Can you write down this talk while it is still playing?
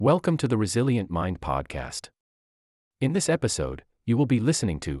Welcome to the Resilient Mind podcast. In this episode, you will be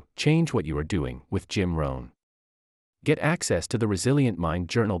listening to Change What You Are Doing with Jim Rohn. Get access to the Resilient Mind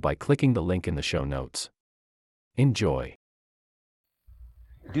journal by clicking the link in the show notes. Enjoy.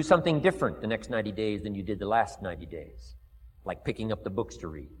 Do something different the next 90 days than you did the last 90 days, like picking up the books to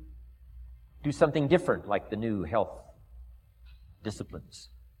read. Do something different, like the new health disciplines,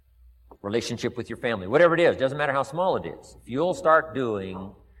 relationship with your family, whatever it is, doesn't matter how small it is. If you'll start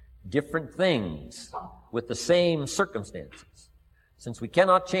doing different things with the same circumstances, since we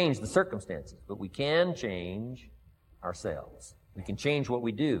cannot change the circumstances, but we can change ourselves. We can change what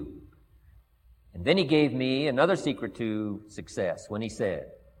we do. And then he gave me another secret to success when he said,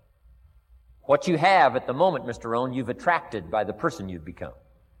 what you have at the moment, Mr. Rohn, you've attracted by the person you've become.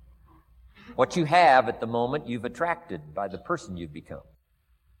 What you have at the moment, you've attracted by the person you've become.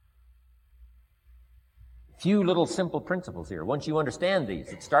 Few little simple principles here. Once you understand these,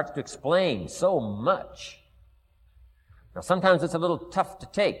 it starts to explain so much. Now, sometimes it's a little tough to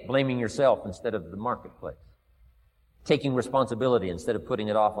take, blaming yourself instead of the marketplace. Taking responsibility instead of putting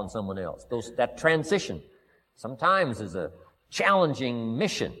it off on someone else. That transition sometimes is a challenging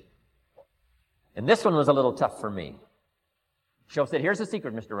mission. And this one was a little tough for me. Shoaff said, here's the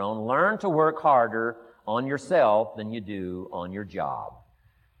secret, Mr. Rohn. Learn to work harder on yourself than you do on your job.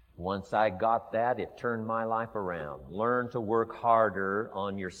 Once I got that, it turned my life around. Learn to work harder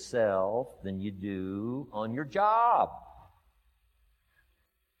on yourself than you do on your job.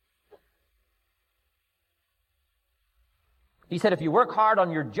 He said, if you work hard on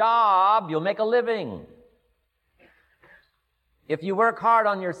your job, you'll make a living. If you work hard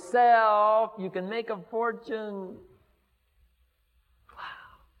on yourself, you can make a fortune.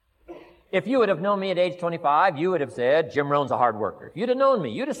 If you would have known me at age 25, you would have said, Jim Rohn's a hard worker. If you'd have known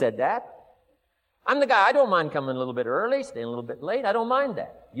me, you'd have said that. I'm the guy, I don't mind coming a little bit early, staying a little bit late. I don't mind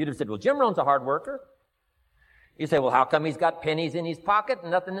that. You'd have said, well, Jim Rohn's a hard worker. You say, well, how come he's got pennies in his pocket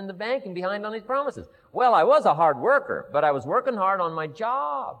and nothing in the bank and behind on his promises? Well, I was a hard worker, but I was working hard on my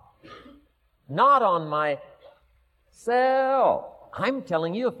job, not on myself. I'm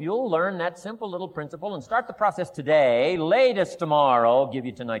telling you, if you'll learn that simple little principle and start the process today, latest tomorrow, give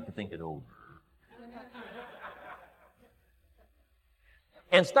you tonight to think it over.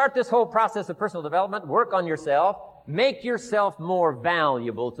 And start this whole process of personal development, work on yourself, make yourself more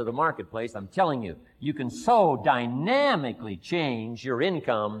valuable to the marketplace. I'm telling you, you can so dynamically change your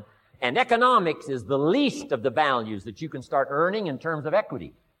income, and economics is the least of the values that you can start earning in terms of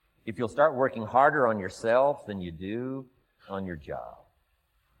equity if you'll start working harder on yourself than you do on your job.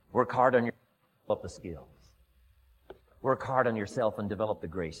 Work hard on yourself, develop the skills. Work hard on yourself and develop the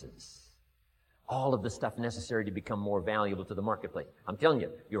graces. All of the stuff necessary to become more valuable to the marketplace. I'm telling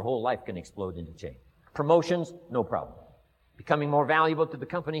you, your whole life can explode into change. Promotions, no problem. Becoming more valuable to the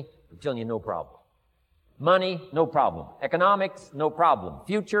company, I'm telling you, no problem. Money, no problem. Economics, no problem.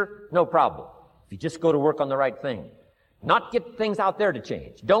 Future, no problem. If you just go to work on the right thing. Not get things out there to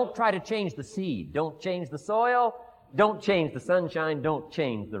change. Don't try to change the seed. Don't change the soil. Don't change the sunshine. Don't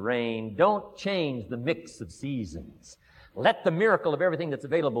change the rain. Don't change the mix of seasons. Let the miracle of everything that's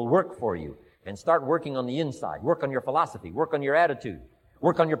available work for you and start working on the inside. Work on your philosophy. Work on your attitude.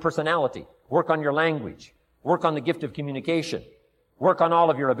 Work on your personality. Work on your language. Work on the gift of communication. Work on all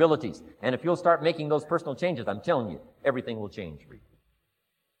of your abilities. And if you'll start making those personal changes, I'm telling you, everything will change for you.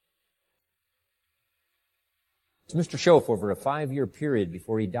 It's Mr. Shoaff over a 5-year period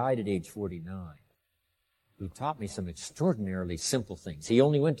before he died at age 49. Who taught me some extraordinarily simple things. He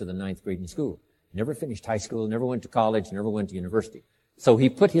only went to the 9th grade in school. Never finished high school, never went to college, never went to university. So he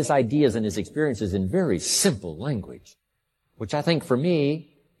put his ideas and his experiences in very simple language, which I think for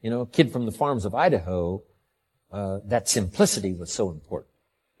me, a kid from the farms of Idaho, that simplicity was so important.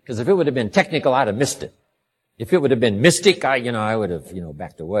 Because if it would have been technical, I'd have missed it. If it would have been mystic, I would have,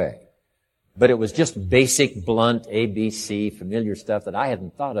 backed away. But it was just basic, blunt, ABC, familiar stuff that I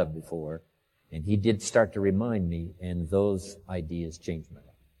hadn't thought of before. And he did start to remind me, and those ideas changed my life.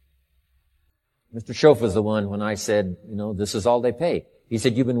 Mr. Shoaff was the one when I said, this is all they pay. He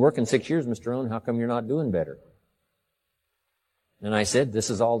said, you've been working 6 years, Mr. Rohn, how come you're not doing better? And I said, this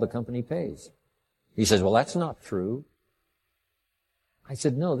is all the company pays. He says, well, that's not true. I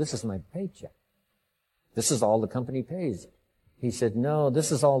said, no, this is my paycheck. This is all the company pays. He said, no,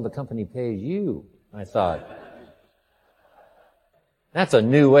 this is all the company pays you. I thought, that's a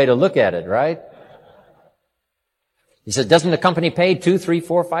new way to look at it, right? He said, doesn't the company pay 2, 3,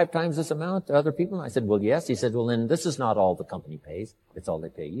 4, 5 times this amount to other people? I said, well, yes. He said, well, then this is not all the company pays. It's all they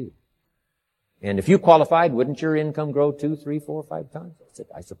pay you. And if you qualified, wouldn't your income grow 2, 3, 4, 5 times? I said,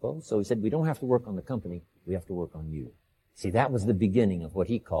 I suppose. So he said, we don't have to work on the company. We have to work on you. See, that was the beginning of what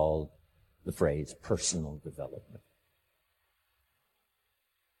he called the phrase personal development.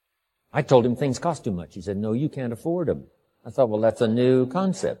 I told him things cost too much. He said, no, you can't afford them. I thought, well, that's a new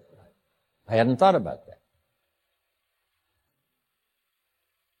concept. I hadn't thought about that.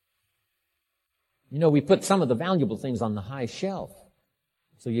 You know, we put some of the valuable things on the high shelf,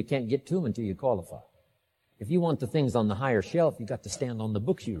 so you can't get to them until you qualify. If you want the things on the higher shelf, you've got to stand on the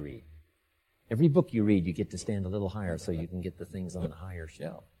books you read. Every book you read, you get to stand a little higher so you can get the things on the higher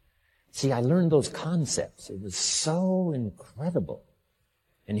shelf. See, I learned those concepts. It was so incredible.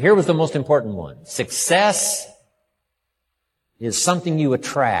 And here was the most important one. Success is something you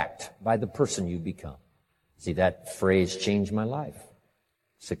attract by the person you become. See, that phrase changed my life.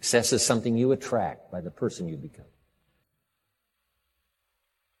 Success is something you attract by the person you become.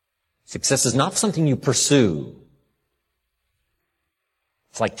 Success is not something you pursue.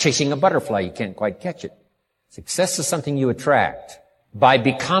 It's like chasing a butterfly. You can't quite catch it. Success is something you attract by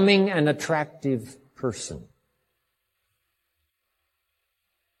becoming an attractive person.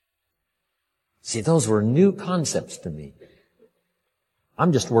 See, those were new concepts to me.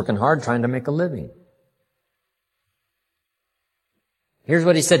 I'm just working hard trying to make a living. Here's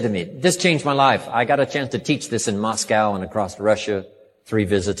what he said to me. This changed my life. I got a chance to teach this in Moscow and across Russia. 3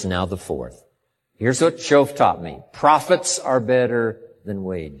 visits, now the 4th. Here's what Shof taught me. Profits are better than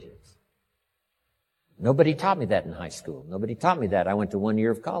wages. Nobody taught me that in high school. Nobody taught me that. I went to 1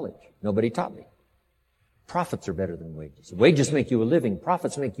 year of college. Nobody taught me. Profits are better than wages. Wages make you a living.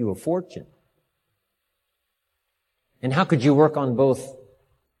 Profits make you a fortune. And how could you work on both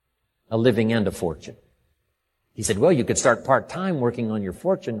a living and a fortune? He said, well, you could start part-time working on your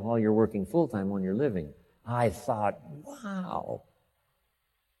fortune while you're working full-time on your living. I thought, wow.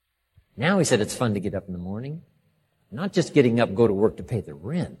 Now, he said, it's fun to get up in the morning. Not just getting up, go to work to pay the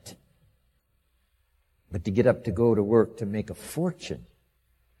rent, but to get up to go to work to make a fortune.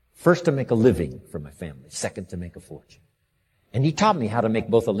 First, to make a living for my family. Second, to make a fortune. And he taught me how to make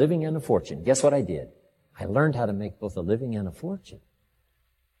both a living and a fortune. Guess what I did? I learned how to make both a living and a fortune.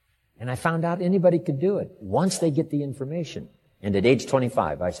 And I found out anybody could do it once they get the information. And at age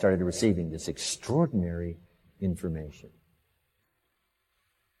 25, I started receiving this extraordinary information.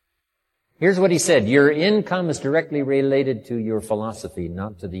 Here's what he said. Your income is directly related to your philosophy,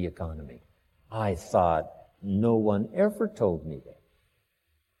 not to the economy. I thought, no one ever told me that.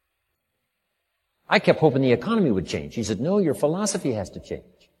 I kept hoping the economy would change. He said, no, your philosophy has to change.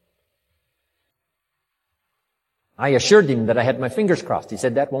 I assured him that I had my fingers crossed. He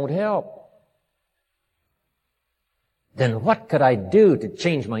said, that won't help. Then what could I do to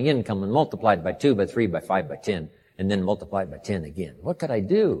change my income and multiply it by 2, by 3, by 5, by 10, and then multiply it by 10 again? What could I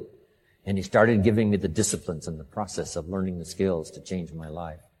do? And he started giving me the disciplines and the process of learning the skills to change my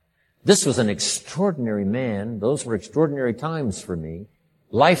life. This was an extraordinary man. Those were extraordinary times for me.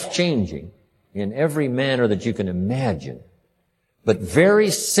 Life-changing in every manner that you can imagine. But very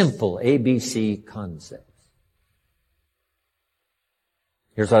simple ABC concepts.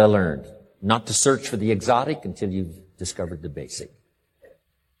 Here's what I learned. Not to search for the exotic until you've discovered the basic.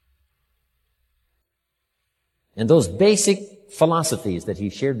 And those basic philosophies that he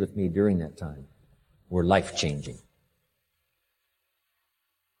shared with me during that time were life-changing.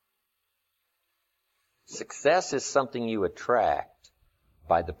 Success is something you attract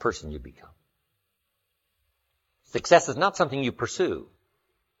by the person you become. Success is not something you pursue,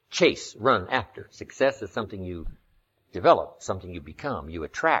 chase, run after. Success is something you develop, something you become. You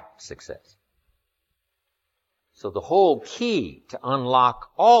attract success. So the whole key to unlock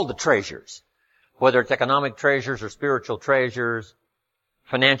all the treasures, whether it's economic treasures or spiritual treasures,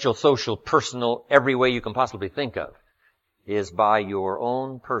 financial, social, personal, every way you can possibly think of, is by your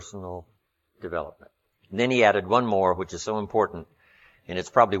own personal development. And then he added one more, which is so important, and it's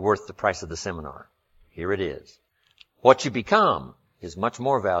probably worth the price of the seminar. Here it is. What you become is much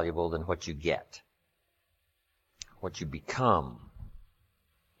more valuable than what you get. What you become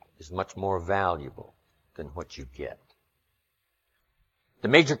is much more valuable than what you get. The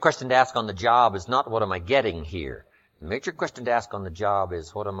major question to ask on the job is not what am I getting here. The major question to ask on the job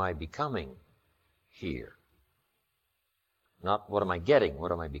is what am I becoming here? Not what am I getting,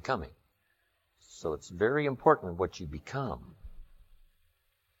 what am I becoming? So it's very important what you become.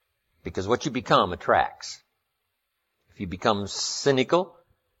 Because what you become attracts. If you become cynical,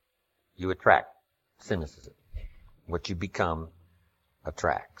 you attract cynicism. What you become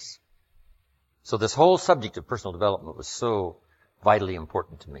attracts. So this whole subject of personal development was so vitally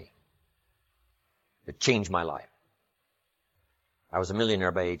important to me. It changed my life. I was a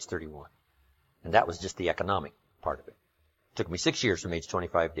millionaire by age 31. And that was just the economic part of it. It took me 6 years from age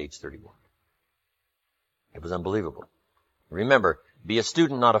 25 to age 31. It was unbelievable. Remember, be a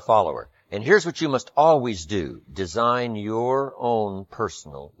student, not a follower. And here's what you must always do. Design your own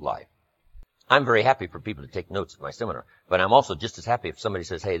personal life. I'm very happy for people to take notes at my seminar, but I'm also just as happy if somebody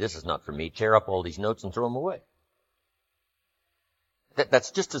says, hey, this is not for me, tear up all these notes and throw them away.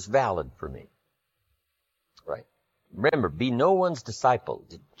 That's just as valid for me. Right? Remember, be no one's disciple.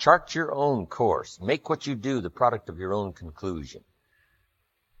 Chart your own course. Make what you do the product of your own conclusion.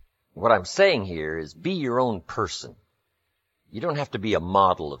 What I'm saying here is be your own person. You don't have to be a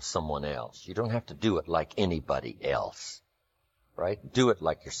model of someone else. You don't have to do it like anybody else. Right? Do it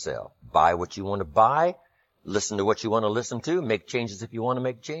like yourself. Buy what you want to buy. Listen to what you want to listen to. Make changes if you want to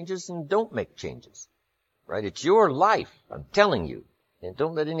make changes, and don't make changes. Right? It's your life. I'm telling you. And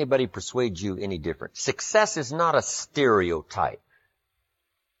don't let anybody persuade you any different. Success is not a stereotype.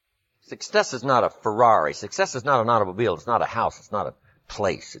 Success is not a Ferrari. Success is not an automobile. It's not a house. It's not a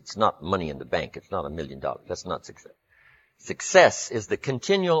place. It's not money in the bank. It's not $1 million. That's not success. Success is the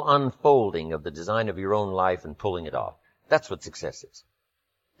continual unfolding of the design of your own life and pulling it off. That's what success is.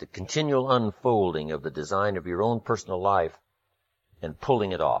 The continual unfolding of the design of your own personal life and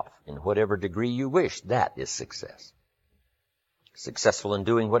pulling it off in whatever degree you wish. That is success. Successful in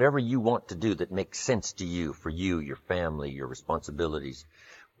doing whatever you want to do that makes sense to you, for you, your family, your responsibilities.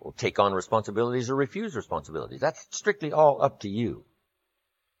 Well, take on responsibilities or refuse responsibilities. That's strictly all up to you.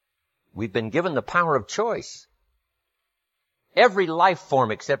 We've been given the power of choice. Every life form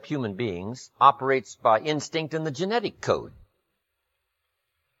except human beings operates by instinct in the genetic code.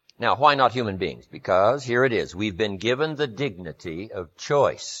 Now, why not human beings? Because here it is. We've been given the dignity of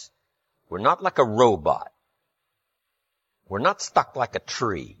choice. We're not like a robot. We're not stuck like a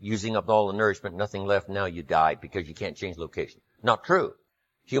tree, using up all the nourishment, nothing left, now you died because you can't change location. Not true.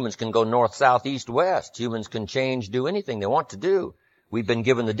 Humans can go north, south, east, west. Humans can change, do anything they want to do. We've been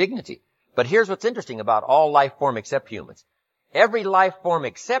given the dignity. But here's what's interesting about all life form except humans. Every life form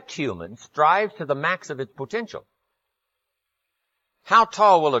except humans strives to the max of its potential. How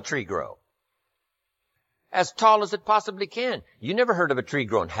tall will a tree grow? As tall as it possibly can. You never heard of a tree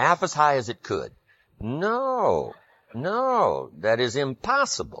growing half as high as it could. No, that is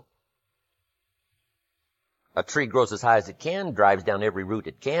impossible. A tree grows as high as it can, drives down every root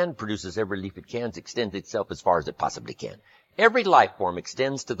it can, produces every leaf it can, extends itself as far as it possibly can. Every life form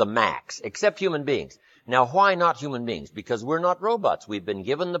extends to the max, except human beings. Now, why not human beings? Because we're not robots. We've been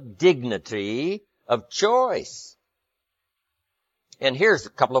given the dignity of choice. And here's a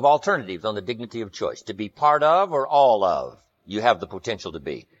couple of alternatives on the dignity of choice. To be part of or all of. You have the potential to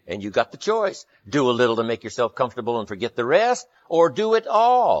be. And you got the choice. Do a little to make yourself comfortable and forget the rest, or do it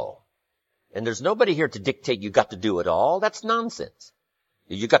all. And there's nobody here to dictate you got to do it all. That's nonsense.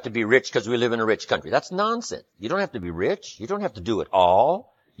 You got to be rich because we live in a rich country. That's nonsense. You don't have to be rich. You don't have to do it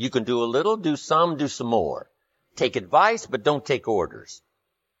all. You can do a little, do some more. Take advice, but don't take orders.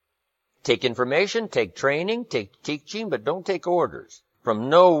 Take information, take training, take teaching, but don't take orders from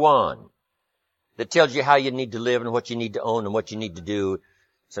no one that tells you how you need to live and what you need to own and what you need to do.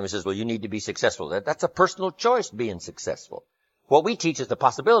 Somebody says, well, you need to be successful. That's a personal choice, being successful. What we teach is the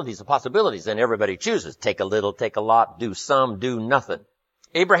possibilities, and everybody chooses. Take a little, take a lot, do some, do nothing.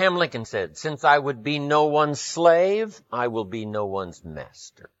 Abraham Lincoln said, since I would be no one's slave, I will be no one's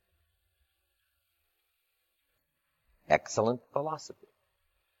master. Excellent philosophy.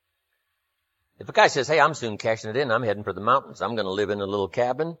 If a guy says, hey, I'm soon cashing it in, I'm heading for the mountains, I'm going to live in a little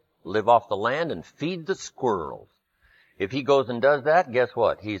cabin, live off the land, and feed the squirrels. If he goes and does that, guess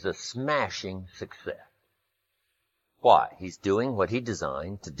what? He's a smashing success. Why? He's doing what he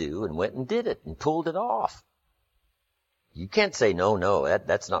designed to do and went and did it and pulled it off. You can't say, no,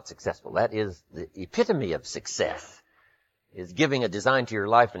 that's not successful. That is the epitome of success, is giving a design to your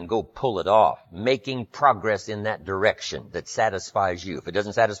life and go pull it off, making progress in that direction that satisfies you. If it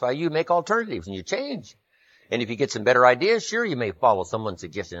doesn't satisfy you, make alternatives and you change. And if you get some better ideas, sure, you may follow someone's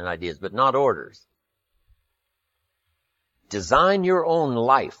suggestion and ideas, but not orders. Design your own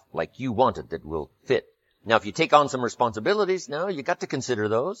life like you want it that will fit. Now, if you take on some responsibilities, now you got to consider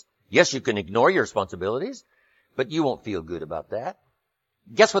those. Yes, you can ignore your responsibilities, but you won't feel good about that.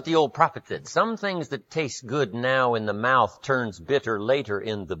 Guess what the old prophet said? Some things that taste good now in the mouth turns bitter later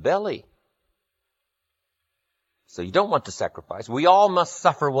in the belly. So you don't want to sacrifice. We all must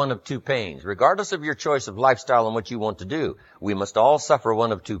suffer one of two pains. Regardless of your choice of lifestyle and what you want to do, we must all suffer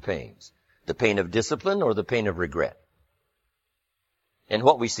one of two pains. The pain of discipline or the pain of regret. And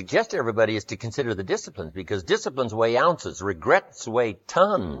what we suggest to everybody is to consider the disciplines, because disciplines weigh ounces, regrets weigh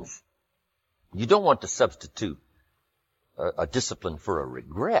tons. You don't want to substitute a discipline for a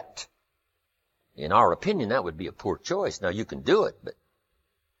regret. In our opinion, that would be a poor choice. Now, you can do it, but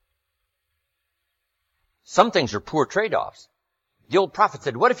Some things are poor trade-offs. The old prophet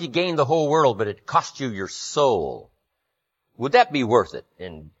said, what if you gained the whole world, but it cost you your soul? Would that be worth it?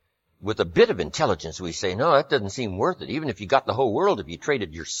 And with a bit of intelligence, we say, no, that doesn't seem worth it. Even if you got the whole world, if you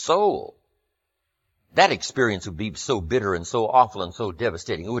traded your soul, that experience would be so bitter and so awful and so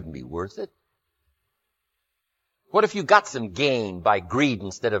devastating, it wouldn't be worth it. What if you got some gain by greed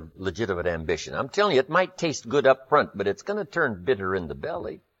instead of legitimate ambition? I'm telling you, it might taste good up front, but it's going to turn bitter in the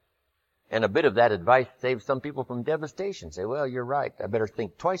belly. And a bit of that advice saves some people from devastation. Say, well, you're right. I better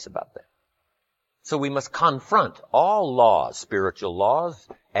think twice about that. So we must confront all laws, spiritual laws,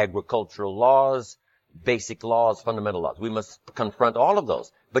 agricultural laws, basic laws, fundamental laws. We must confront all of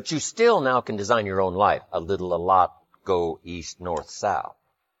those. But you still now can design your own life. A little, a lot, go east, north, south.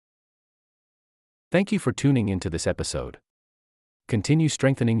 Thank you for tuning into this episode. Continue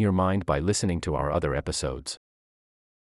strengthening your mind by listening to our other episodes.